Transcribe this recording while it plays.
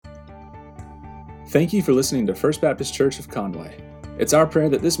Thank you for listening to First Baptist Church of Conway. It's our prayer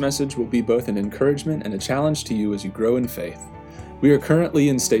that this message will be both an encouragement and a challenge to you as you grow in faith. We are currently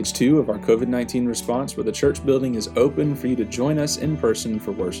in stage 2 of our COVID-19 response, where the church building is open for you to join us in person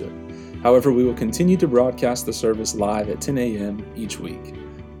for worship. However, we will continue to broadcast the service live at 10 a.m. each week.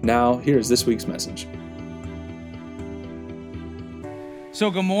 Now, here's this week's message.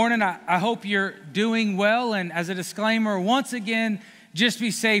 So good morning. I hope you're doing well. And as a disclaimer, once again, just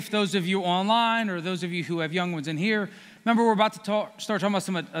be safe, those of you online or those of you who have young ones in here. Remember, we're about to start talking about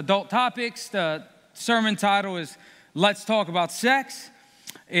some adult topics. The sermon title is Let's Talk About Sex.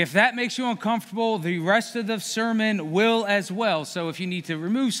 If that makes you uncomfortable, the rest of the sermon will as well. So if you need to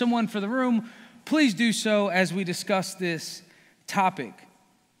remove someone from the room, please do so as we discuss this topic.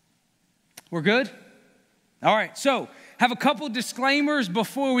 We're good? All right, so have a couple disclaimers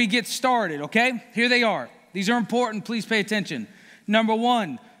before we get started, okay? Here they are. These are important. Please pay attention. Number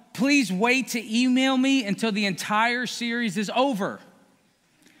 1, please wait to email me until the entire series is over.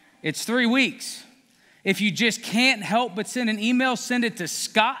 It's 3 weeks. If you just can't help but send an email, send it to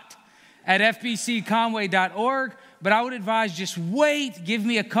scott@fbcconway.org. But I would advise just wait, give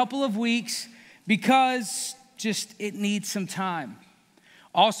me a couple of weeks, because it needs some time.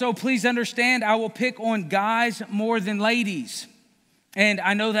 Also, please understand, I will pick on guys more than ladies. And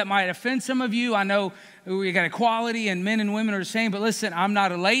I know that might offend some of you. I know we got equality and men and women are the same, but listen, I'm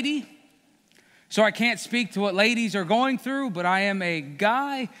not a lady, so I can't speak to what ladies are going through, but I am a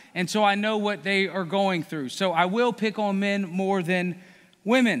guy, and so I know what they are going through. So I will pick on men more than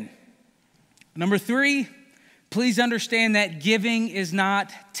women. Number 3, please understand that giving is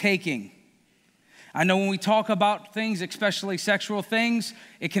not taking. I know when we talk about things, especially sexual things,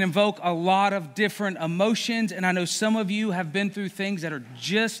 it can invoke a lot of different emotions. And I know some of you have been through things that are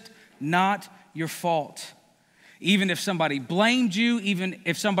just not your fault. Even if somebody blamed you, even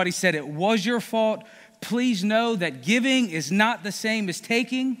if somebody said it was your fault, please know that giving is not the same as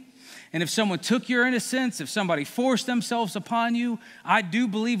taking. And if someone took your innocence, if somebody forced themselves upon you, I do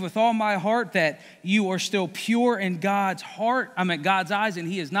believe with all my heart that you are still pure in God's heart. I'm at God's eyes, and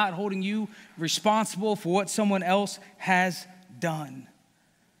He is not holding you responsible for what someone else has done.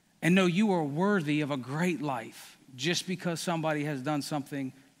 And no, you are worthy of a great life just because somebody has done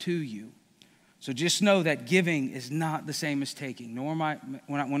something to you. So just know that giving is not the same as taking. Nor am I,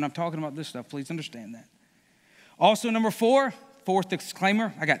 when I'm talking about this stuff, please understand that. Also, number 4, fourth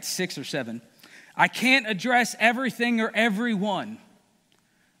disclaimer, I got 6 or 7. I can't address everything or everyone.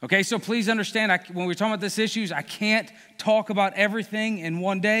 Okay, so please understand, when we're talking about these issues, I can't talk about everything in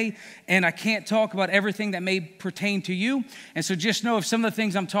one day, and I can't talk about everything that may pertain to you. And so just know if some of the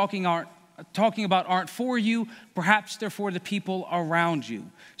things I'm talking about aren't for you, perhaps they're for the people around you.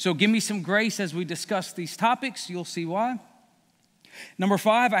 So give me some grace as we discuss these topics. You'll see why. Number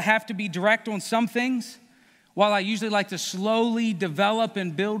 5, I have to be direct on some things. While I usually like to slowly develop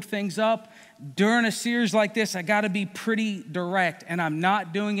and build things up, during a series like this, I got to be pretty direct, and I'm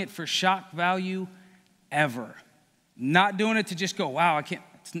not doing it for shock value ever. Not doing it to just go, wow, I can't.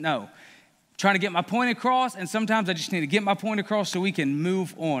 No. Trying to get my point across, and sometimes I just need to get my point across so we can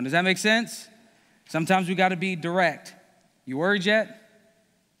move on. Does that make sense? Sometimes we got to be direct. You worried yet?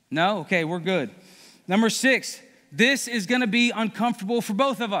 No? Okay, we're good. Number 6, this is going to be uncomfortable for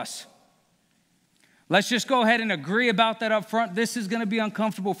both of us. Let's just go ahead and agree about that up front. This is going to be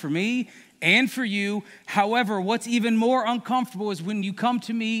uncomfortable for me and for you. However, what's even more uncomfortable is when you come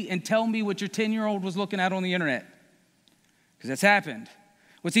to me and tell me what your 10-year-old was looking at on the internet, because that's happened.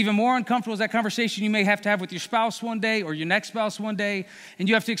 What's even more uncomfortable is that conversation you may have to have with your spouse one day or your next spouse one day, and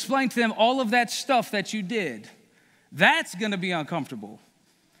you have to explain to them all of that stuff that you did. That's going to be uncomfortable.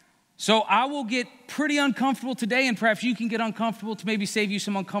 So I will get pretty uncomfortable today, and perhaps you can get uncomfortable to maybe save you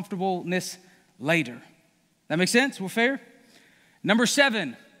some uncomfortableness later. That makes sense? We're fair? Number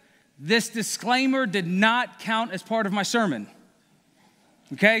 7, this disclaimer did not count as part of my sermon.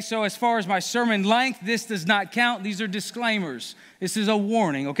 Okay, so as far as my sermon length, this does not count. These are disclaimers. This is a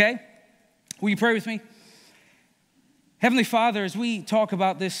warning, okay? Will you pray with me? Heavenly Father, as we talk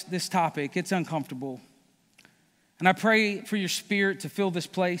about this topic, it's uncomfortable. And I pray for your Spirit to fill this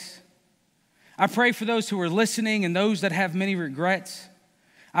place. I pray for those who are listening and those that have many regrets.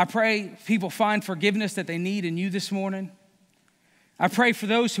 I pray people find forgiveness that they need in you this morning. I pray for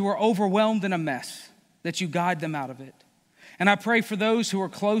those who are overwhelmed in a mess, that you guide them out of it. And I pray for those who are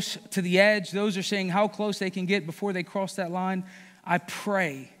close to the edge, those who are saying how close they can get before they cross that line. I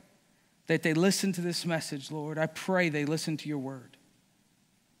pray that they listen to this message, Lord. I pray they listen to your word.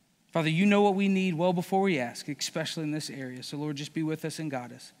 Father, you know what we need well before we ask, especially in this area. So, Lord, just be with us and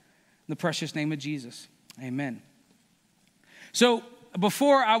guide us. In the precious name of Jesus, amen. So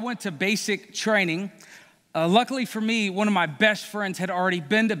before I went to basic training, luckily for me, one of my best friends had already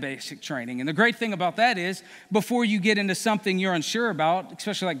been to basic training. And the great thing about that is before you get into something you're unsure about,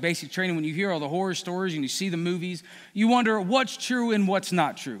 especially like basic training, when you hear all the horror stories and you see the movies, you wonder what's true and what's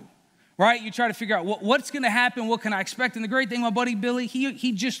not true, right? You try to figure out what's going to happen, what can I expect? And the great thing, my buddy Billy,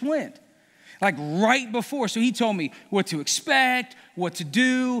 he just went. Like right before. So he told me what to expect, what to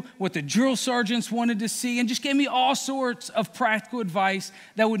do, what the drill sergeants wanted to see, and just gave me all sorts of practical advice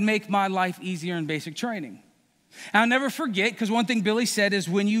that would make my life easier in basic training. And I'll never forget, because one thing Billy said is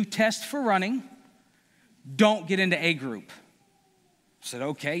when you test for running, don't get into A group. I said,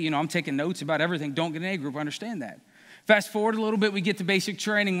 okay, I'm taking notes about everything. Don't get in A group. I understand that. Fast forward a little bit, we get to basic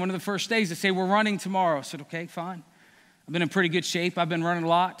training. One of the first days, they say, we're running tomorrow. I said, okay, fine. I've been in pretty good shape. I've been running a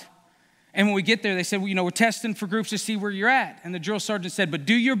lot. And when we get there, they said, well, we're testing for groups to see where you're at. And the drill sergeant said, but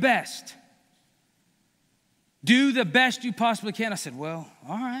do your best. Do the best you possibly can. I said, well,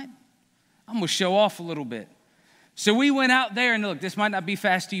 all right. I'm going to show off a little bit. So we went out there, and look, this might not be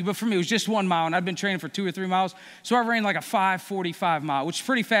fast to you, but for me, it was just 1 mile, and I'd been training for 2 or 3 miles. So I ran like a 5:45 mile, which is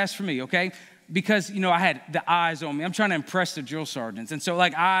pretty fast for me, okay? Because, I had the eyes on me. I'm trying to impress the drill sergeants. And so,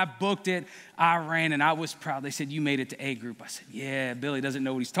 I booked it, I ran, and I was proud. They said, you made it to A group. I said, yeah, Billy doesn't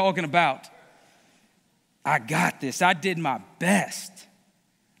know what he's talking about. I got this. I did my best.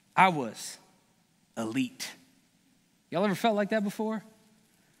 I was elite. Y'all ever felt like that before?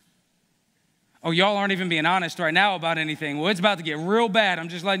 Oh, y'all aren't even being honest right now about anything. Well, it's about to get real bad. I'm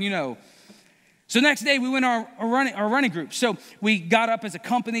just letting you know. So next day, we went our running group. So we got up as a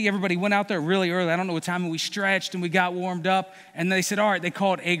company. Everybody went out there really early. I don't know what time, and we stretched, and we got warmed up. And they said, all right, they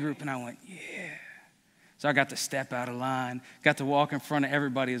called A group. And I went, yeah. So I got to step out of line, got to walk in front of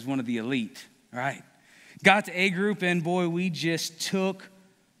everybody as one of the elite, right? Got to A group, and boy, we just took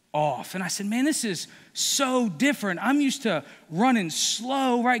off. And I said, man, this is so different. I'm used to running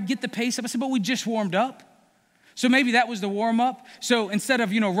slow, right? Get the pace up. I said, but we just warmed up. So maybe that was the warm-up. So instead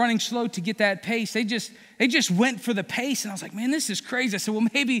of, running slow to get that pace, they just went for the pace. And I was like, man, this is crazy. I said, well,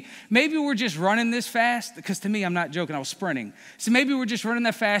 maybe we're just running this fast. Because to me, I'm not joking, I was sprinting. So maybe we're just running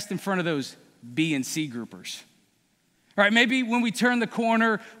that fast in front of those B and C groupers. All right, maybe when we turn the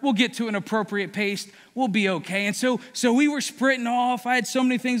corner, we'll get to an appropriate pace. We'll be okay. And so we were sprinting off. I had so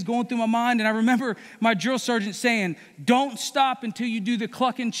many things going through my mind. And I remember my drill sergeant saying, don't stop until you do the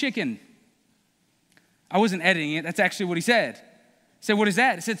clucking chicken. I wasn't editing it. That's actually what he said. He said, what is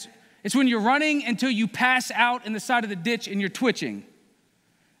that? He said, it's when you're running until you pass out in the side of the ditch and you're twitching.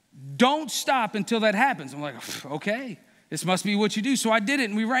 Don't stop until that happens. I'm like, okay, this must be what you do. So I did it,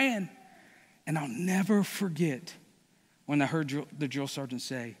 and we ran. And I'll never forget when I heard the drill sergeant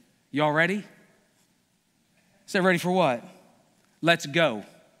say, y'all ready? I said, ready for what? Let's go.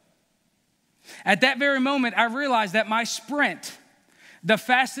 At that very moment, I realized that my sprint, the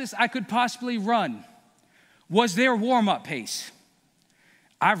fastest I could possibly run, was their warm-up pace.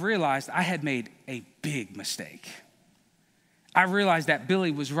 I realized I had made a big mistake. I realized that Billy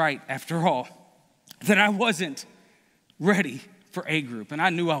was right after all, that I wasn't ready for A group, and I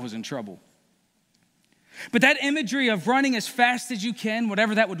knew I was in trouble. But that imagery of running as fast as you can,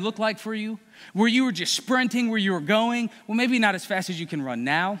 whatever that would look like for you, where you were just sprinting, where you were going, well, maybe not as fast as you can run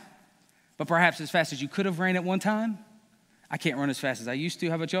now, but perhaps as fast as you could have ran at one time. I can't run as fast as I used to.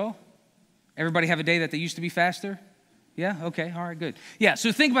 How about y'all? Everybody have a day that they used to be faster? Yeah? Okay. All right, good. Yeah,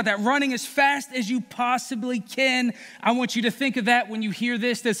 so think about that. Running as fast as you possibly can. I want you to think of that when you hear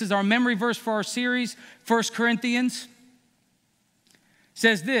this. This is our memory verse for our series, 1 Corinthians.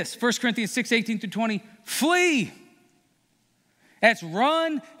 Says this, 1 Corinthians 6:18-20, flee. That's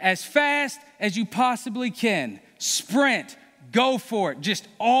run as fast as you possibly can. Sprint. Go for it. Just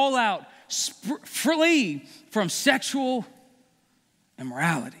all out. Flee from sexual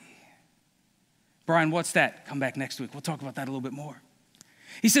immorality. Brian, what's that? Come back next week. We'll talk about that a little bit more.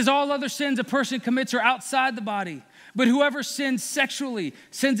 He says, all other sins a person commits are outside the body, but whoever sins sexually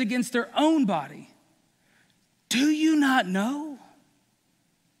sins against their own body. Do you not know?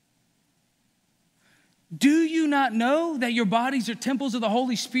 Do you not know that your bodies are temples of the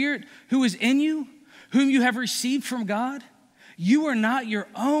Holy Spirit who is in you, whom you have received from God? You are not your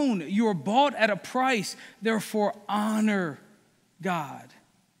own. You are bought at a price. Therefore, honor God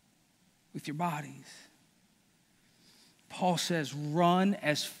with your bodies. Paul says, run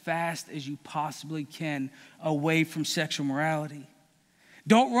as fast as you possibly can away from sexual morality.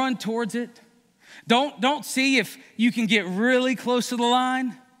 Don't run towards it. Don't see if you can get really close to the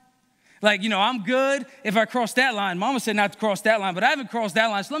line. Like, I'm good if I cross that line. Mama said not to cross that line, but I haven't crossed that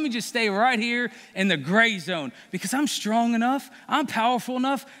line. So let me just stay right here in the gray zone because I'm strong enough. I'm powerful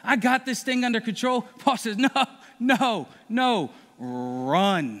enough. I got this thing under control. Paul says, no.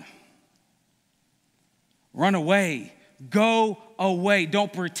 run. Run away. Go away.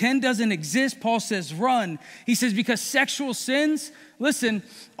 Don't pretend doesn't exist. Paul says run. He says because sexual sins, listen,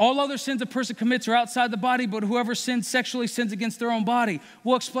 all other sins a person commits are outside the body, but whoever sins sexually sins against their own body.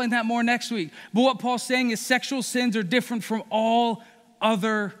 We'll explain that more next week. But what Paul's saying is sexual sins are different from all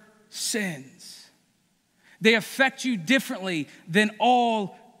other sins. They affect you differently than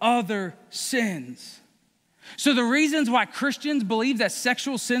all other sins. So the reasons why Christians believe that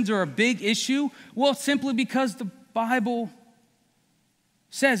sexual sins are a big issue, well, simply because the Bible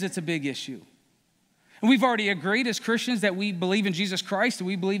says it's a big issue. And we've already agreed as Christians that we believe in Jesus Christ and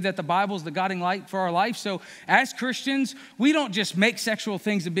we believe that the Bible is the guiding light for our life. So as Christians, we don't just make sexual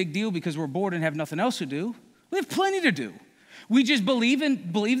things a big deal because we're bored and have nothing else to do. We have plenty to do. We just believe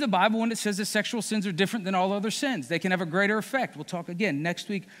the Bible when it says that sexual sins are different than all other sins. They can have a greater effect. We'll talk again next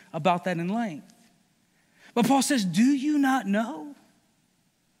week about that in length. But Paul says, do you not know?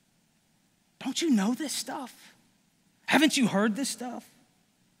 Don't you know this stuff? Haven't you heard this stuff?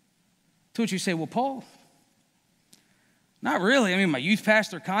 To which you say, well, Paul, not really. I mean, my youth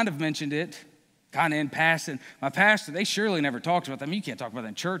pastor kind of mentioned it, kind of in passing. My pastor, they surely never talked about that. I mean, you can't talk about that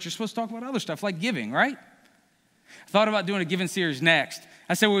in church. You're supposed to talk about other stuff like giving, right? I thought about doing a giving series next.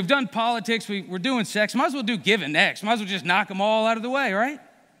 I said, well, we've done politics. We're doing sex. Might as well do giving next. Might as well just knock them all out of the way, right?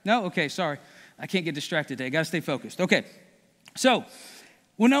 No? Okay, sorry. I can't get distracted today. Got to stay focused. Okay. So,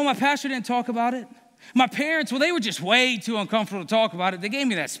 well, no, my pastor didn't talk about it. My parents, well, they were just way too uncomfortable to talk about it. They gave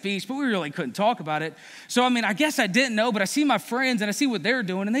me that speech, but we really couldn't talk about it. So, I mean, I guess I didn't know, but I see my friends and I see what they're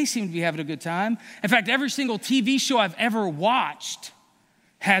doing, and they seem to be having a good time. In fact, every single TV show I've ever watched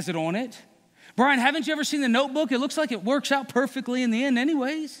has it on it. Brian, haven't you ever seen The Notebook? It looks like it works out perfectly in the end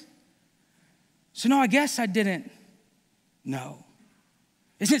anyways. So, no, I guess I didn't know.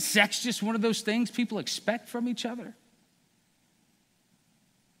 Isn't sex just one of those things people expect from each other?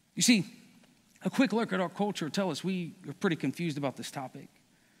 You see, a quick look at our culture will tell us we are pretty confused about this topic.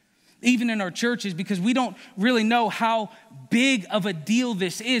 Even in our churches, because we don't really know how big of a deal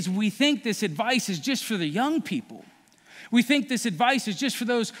this is. We think this advice is just for the young people. We think this advice is just for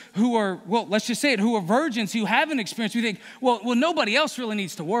those who are, well, let's just say it, who are virgins, who haven't experienced. We think, well, nobody else really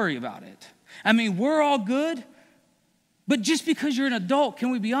needs to worry about it. I mean, we're all good. But just because you're an adult,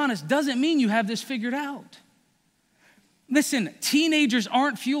 can we be honest, doesn't mean you have this figured out. Listen, teenagers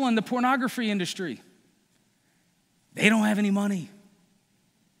aren't fueling the pornography industry. They don't have any money.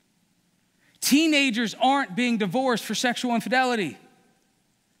 Teenagers aren't being divorced for sexual infidelity.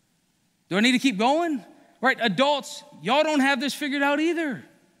 Do I need to keep going? Right, adults, y'all don't have this figured out either.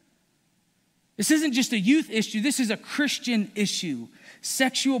 This isn't just a youth issue. This is a Christian issue.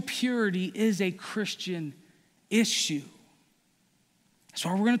 Sexual purity is a Christian issue. That's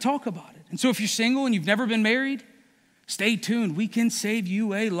why we're going to talk about it. And so if you're single and you've never been married, stay tuned. We can save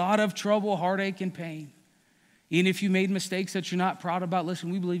you a lot of trouble, heartache, and pain. Even if you made mistakes that you're not proud about,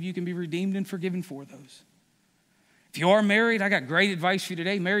 listen, we believe you can be redeemed and forgiven for those. If you are married, I got great advice for you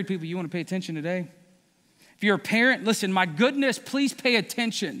today. Married people, you want to pay attention today. If you're a parent, listen, my goodness, please pay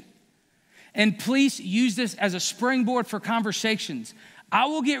attention. And please use this as a springboard for conversations. I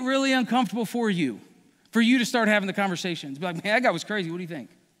will get really uncomfortable for you to start having the conversations. Be like, man, that guy was crazy. What do you think?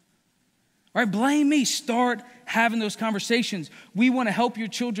 All right, blame me. Start having those conversations. We want to help your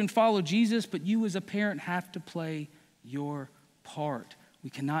children follow Jesus, but you as a parent have to play your part. We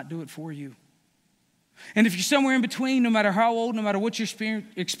cannot do it for you. And if you're somewhere in between, no matter how old, no matter what your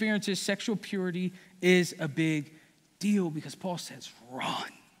experience is, sexual purity is a big deal because Paul says,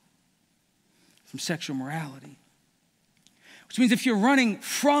 run from sexual morality. Which means if you're running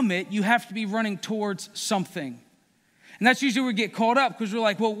from it, you have to be running towards something. And that's usually where we get caught up because we're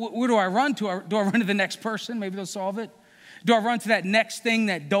like, well, where do I run to? Do I run to the next person? Maybe they'll solve it. Do I run to that next thing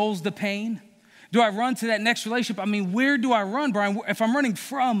that dulls the pain? Do I run to that next relationship? I mean, where do I run, Brian? If I'm running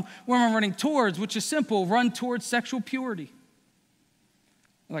from, where am I running towards? Which is simple, run towards sexual purity.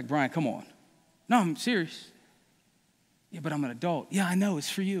 You're like, Brian, come on. No, I'm serious. Yeah, but I'm an adult. Yeah, I know, it's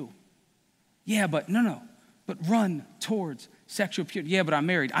for you. Yeah, but no. But run towards sexual purity. Yeah, but I'm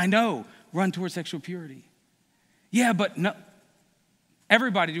married. I know, run towards sexual purity. Yeah, but no.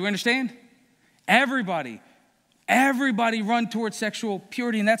 Everybody, do you understand? Everybody run towards sexual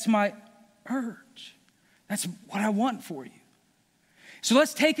purity, and that's my urge. That's what I want for you. So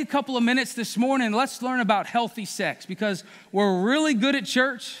let's take a couple of minutes this morning and let's learn about healthy sex because we're really good at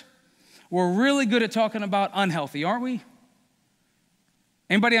church. We're really good at talking about unhealthy, aren't we?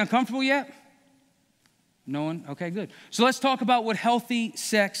 Anybody uncomfortable yet? No one? Okay, good. So let's talk about what healthy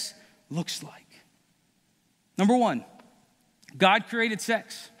sex looks like. Number one, God created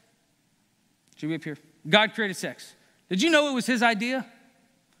sex. Should we be up here? God created sex. Did you know it was his idea?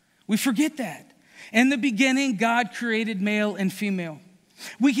 We forget that. In the beginning, God created male and female.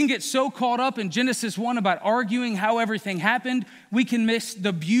 We can get so caught up in Genesis 1 about arguing how everything happened, we can miss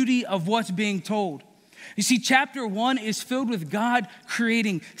the beauty of what's being told. You see, chapter 1 is filled with God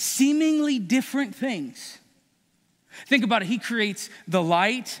creating seemingly different things. Think about it. He creates the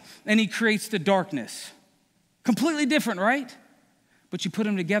light and he creates the darkness. Completely different, right? But you put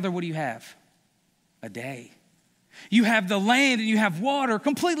them together, what do you have? A day. You have the land and you have water,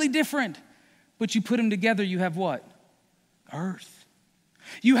 completely different. But you put them together, you have what? Earth.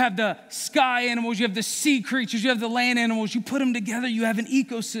 You have the sky animals, you have the sea creatures, you have the land animals. You put them together, you have an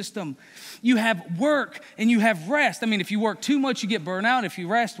ecosystem. You have work and you have rest. I mean, if you work too much, you get burnt out. If you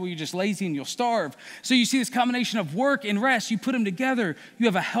rest, well, you're just lazy and you'll starve. So you see this combination of work and rest. You put them together, you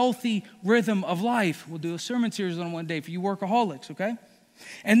have a healthy rhythm of life. We'll do a sermon series on one day for you workaholics, okay?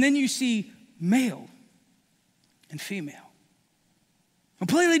 And then you see male and female.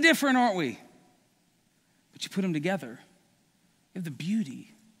 Completely different, aren't we? But you put them together. You have the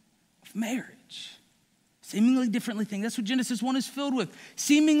beauty of marriage. Seemingly differently things. That's what Genesis 1 is filled with.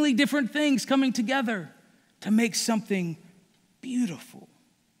 Seemingly different things coming together to make something beautiful.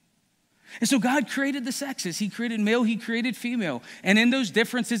 And so God created the sexes. He created male, he created female. And in those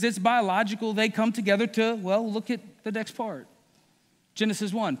differences, it's biological. They come together to, well, look at the next part.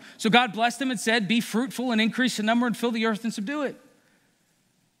 Genesis 1. So God blessed them and said, be fruitful and increase in number and fill the earth and subdue it.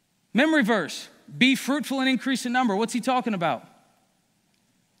 Memory verse. Be fruitful and increase in number. What's he talking about?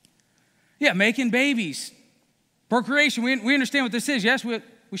 Yeah, making babies. Procreation. We understand what this is. Yes, we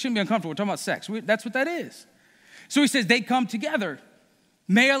shouldn't be uncomfortable. We're talking about sex. That's what that is. So he says they come together.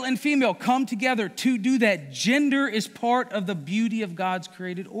 Male and female come together to do that. Gender is part of the beauty of God's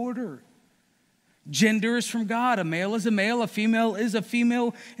created order. Gender is from God. A male is a male. A female is a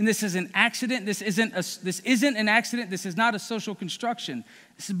female. And this is an accident. This isn't an accident. This is not a social construction.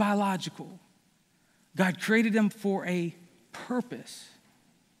 This is biological. God created them for a purpose.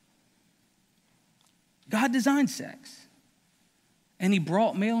 God designed sex, and he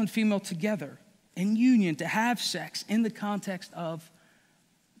brought male and female together in union to have sex in the context of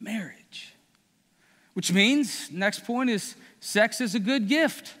marriage. Which means, next point is, sex is a good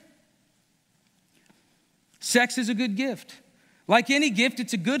gift. Sex is a good gift. Like any gift,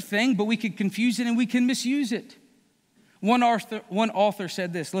 it's a good thing, but we can confuse it and we can misuse it. One author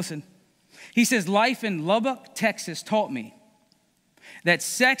said this, listen. He says, life in Lubbock, Texas taught me that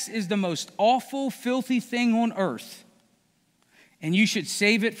sex is the most awful, filthy thing on earth, and you should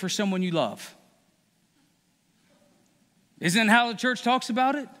save it for someone you love. Isn't that how the church talks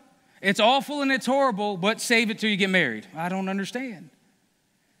about it? It's awful and it's horrible, but save it till you get married. I don't understand.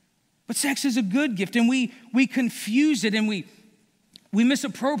 But sex is a good gift, and we confuse it and we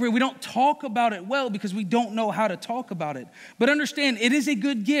misappropriate. We don't talk about it well because we don't know how to talk about it. But understand, it is a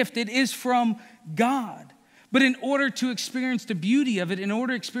good gift. It is from God. But in order to experience the beauty of it, in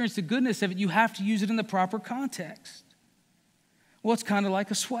order to experience the goodness of it, you have to use it in the proper context. Well, it's kind of like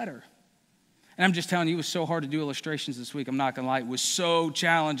a sweater. And I'm just telling you, it was so hard to do illustrations this week. I'm not going to lie. It was so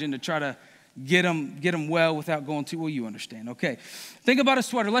challenging to try to get them well without going too, well, you understand. Okay. Think about a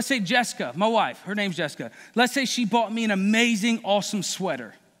sweater. Let's say Jessica, my wife, her name's Jessica. Let's say she bought me an amazing, awesome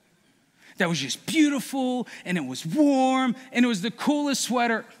sweater that was just beautiful, and it was warm, and it was the coolest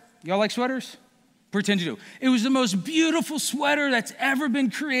sweater. Y'all like sweaters? Pretend you do. It was the most beautiful sweater that's ever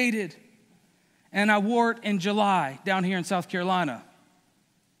been created. And I wore it in July down here in South Carolina.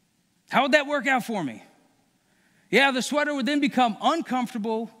 How would that work out for me? Yeah, the sweater would then become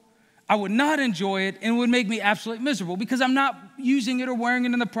uncomfortable. I would not enjoy it, and it would make me absolutely miserable because I'm not using it or wearing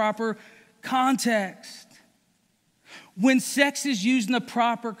it in the proper context. When sex is used in the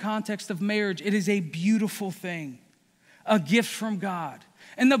proper context of marriage, it is a beautiful thing, a gift from God.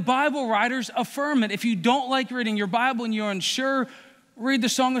 And the Bible writers affirm it. If you don't like reading your Bible and you're unsure, read the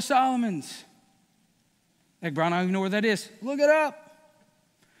Song of Solomon's. Like, Brian, I don't even know where that is. Look it up.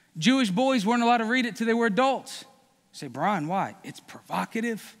 Jewish boys weren't allowed to read it till they were adults. You say, Brian, why? It's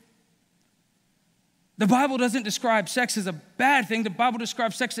provocative. The Bible doesn't describe sex as a bad thing. The Bible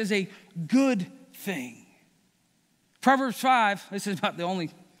describes sex as a good thing. Proverbs 5, this is about the only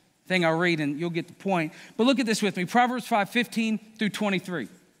thing I'll read and you'll get the point. But look at this with me. Proverbs 5:15 through 23.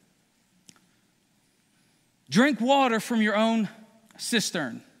 Drink water from your own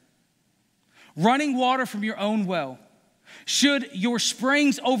cistern, running water from your own well. Should your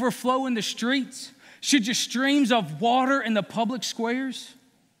springs overflow in the streets? Should your streams of water in the public squares?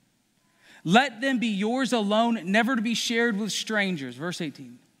 Let them be yours alone, never to be shared with strangers. Verse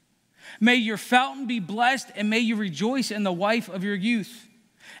 18. May your fountain be blessed, and may you rejoice in the wife of your youth.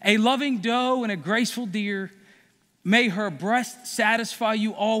 A loving doe and a graceful deer, May her breast satisfy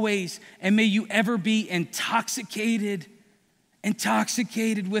you always, and may you ever be intoxicated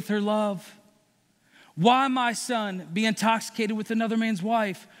with her love. Why, my son, be intoxicated with another man's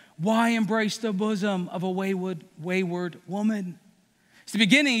wife? Why embrace the bosom of a wayward woman? It's the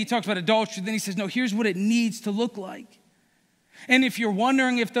beginning, he talks about adultery, then he says, no, here's what it needs to look like. And if you're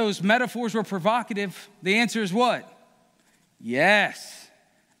wondering if those metaphors were provocative, the answer is what? Yes,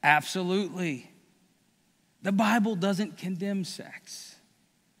 absolutely. The Bible doesn't condemn sex.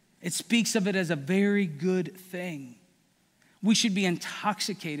 It speaks of it as a very good thing. We should be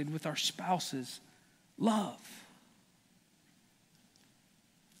intoxicated with our spouse's love.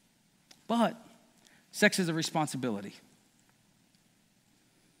 But sex is a responsibility.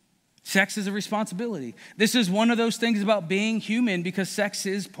 Sex is a responsibility. This is one of those things about being human because sex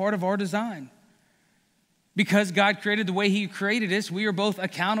is part of our design. Because God created the way he created us, we are both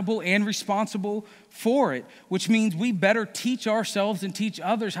accountable and responsible for it, which means we better teach ourselves and teach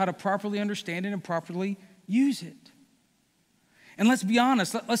others how to properly understand it and properly use it. And let's be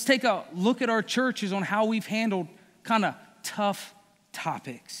honest, let's take a look at our churches on how we've handled kind of tough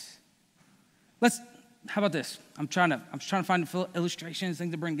topics. How about this? I'm trying to find illustrations,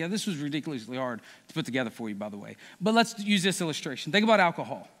 things to bring together. This was ridiculously hard to put together for you, by the way. But let's use this illustration. Think about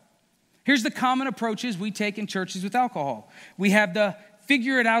alcohol. Here's the common approaches we take in churches with alcohol. We have the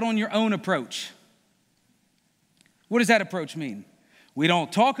figure it out on your own approach. What does that approach mean? We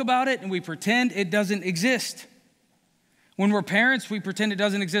don't talk about it and we pretend it doesn't exist. When we're parents, we pretend it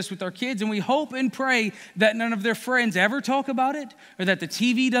doesn't exist with our kids, and we hope and pray that none of their friends ever talk about it, or that the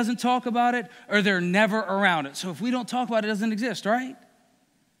TV doesn't talk about it, or they're never around it. So if we don't talk about it, it doesn't exist, right?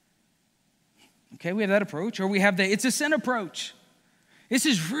 Okay, we have that approach. Or we have the it's a sin approach. This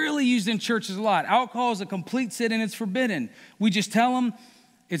is really used in churches a lot. Alcohol is a complete sin and it's forbidden. We just tell them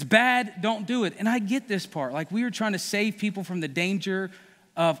it's bad, don't do it. And I get this part. Like, we are trying to save people from the danger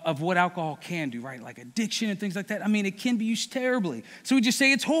of what alcohol can do, right? Like addiction and things like that. I mean, it can be used terribly. So we just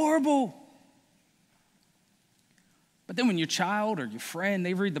say it's horrible. But then when your child or your friend,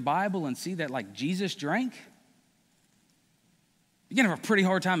 they read the Bible and see that like Jesus drank, you're gonna have a pretty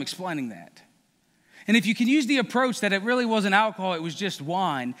hard time explaining that. And if you can use the approach that it really wasn't alcohol, it was just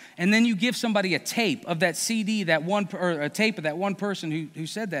wine, and then you give somebody a tape of that CD, or a tape of that one person who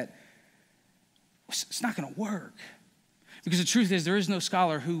said that, it's not gonna work. Because the truth is, there is no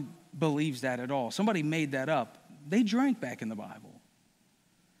scholar who believes that at all. Somebody made that up. They drank back in the Bible.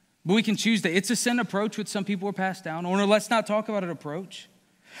 But we can choose the it's a sin approach, which some people were passed down, or no, let's not talk about it approach.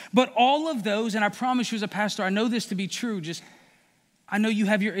 But all of those, and I promise you as a pastor, I know this to be true, I know you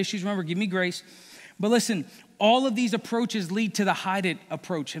have your issues, remember, give me grace. But listen, all of these approaches lead to the hide it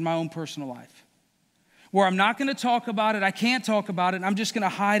approach in my own personal life, where I'm not gonna talk about it, I can't talk about it, and I'm just gonna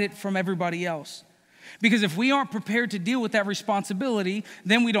hide it from everybody else. Because if we aren't prepared to deal with that responsibility,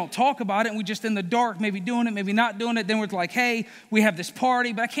 then we don't talk about it, and we just in the dark, maybe doing it, maybe not doing it. Then we're like, hey, we have this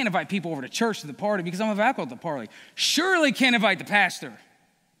party, but I can't invite people over to church to the party because I'm have alcohol at the party. Surely can't invite the pastor.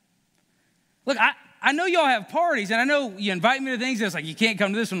 Look, I know y'all have parties, and I know you invite me to things, and it's like, you can't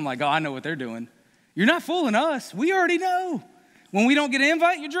come to this one. I'm like, oh, I know what they're doing. You're not fooling us. We already know. When we don't get an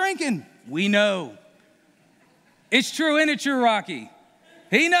invite, you're drinking. We know. It's true, isn't it true, Rocky?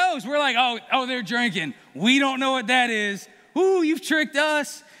 He knows. We're like, oh, they're drinking. We don't know what that is. Ooh, you've tricked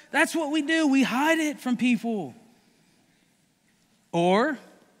us. That's what we do. We hide it from people. Or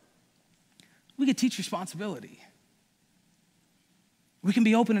we could teach responsibility. We can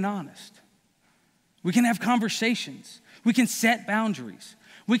be open and honest. We can have conversations. We can set boundaries.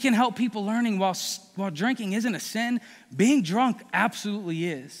 We can help people learning while drinking isn't a sin. Being drunk absolutely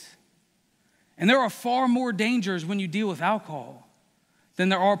is. And there are far more dangers when you deal with alcohol then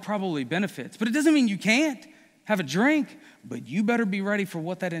there are probably benefits. But it doesn't mean you can't have a drink, but you better be ready for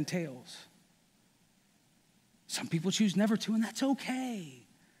what that entails. Some people choose never to, and that's okay.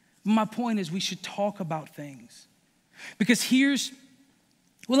 My point is we should talk about things. Because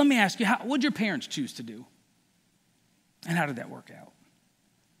let me ask you, what did your parents choose to do? And how did that work out?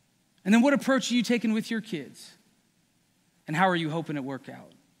 And then what approach are you taking with your kids? And how are you hoping it work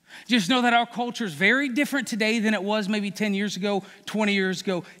out? Just know that our culture is very different today than it was maybe 10 years ago, 20 years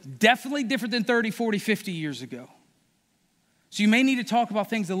ago, definitely different than 30, 40, 50 years ago. So you may need to talk about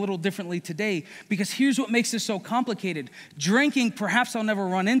things a little differently today because here's what makes this so complicated. Drinking, perhaps I'll never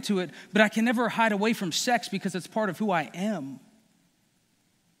run into it, but I can never hide away from sex because it's part of who I am.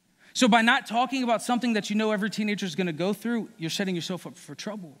 So by not talking about something that you know every teenager is going to go through, you're setting yourself up for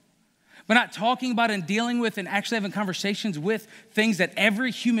trouble. By not talking about and dealing with and actually having conversations with things that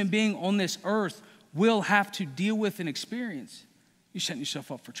every human being on this earth will have to deal with and experience, you're setting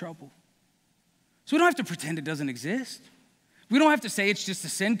yourself up for trouble. So we don't have to pretend it doesn't exist. We don't have to say it's just a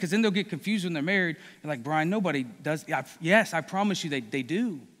sin, because then they'll get confused when they're married. They're like, Brian, nobody does. Yes, I promise you they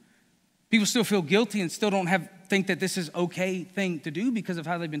do. People still feel guilty and still don't think that this is okay thing to do because of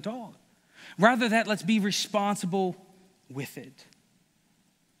how they've been taught. Rather that, let's be responsible with it.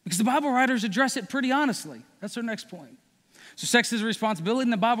 Because the Bible writers address it pretty honestly. That's our next point. So sex is a responsibility,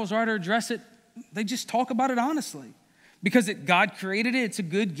 and the Bible's writers address it. They just talk about it honestly. Because God created it, it's a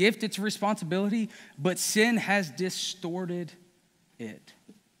good gift, it's a responsibility, but sin has distorted it.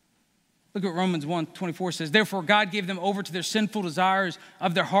 Look what Romans 1:24 says. Therefore, God gave them over to their sinful desires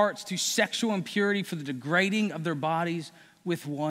of their hearts, to sexual impurity, for the degrading of their bodies with one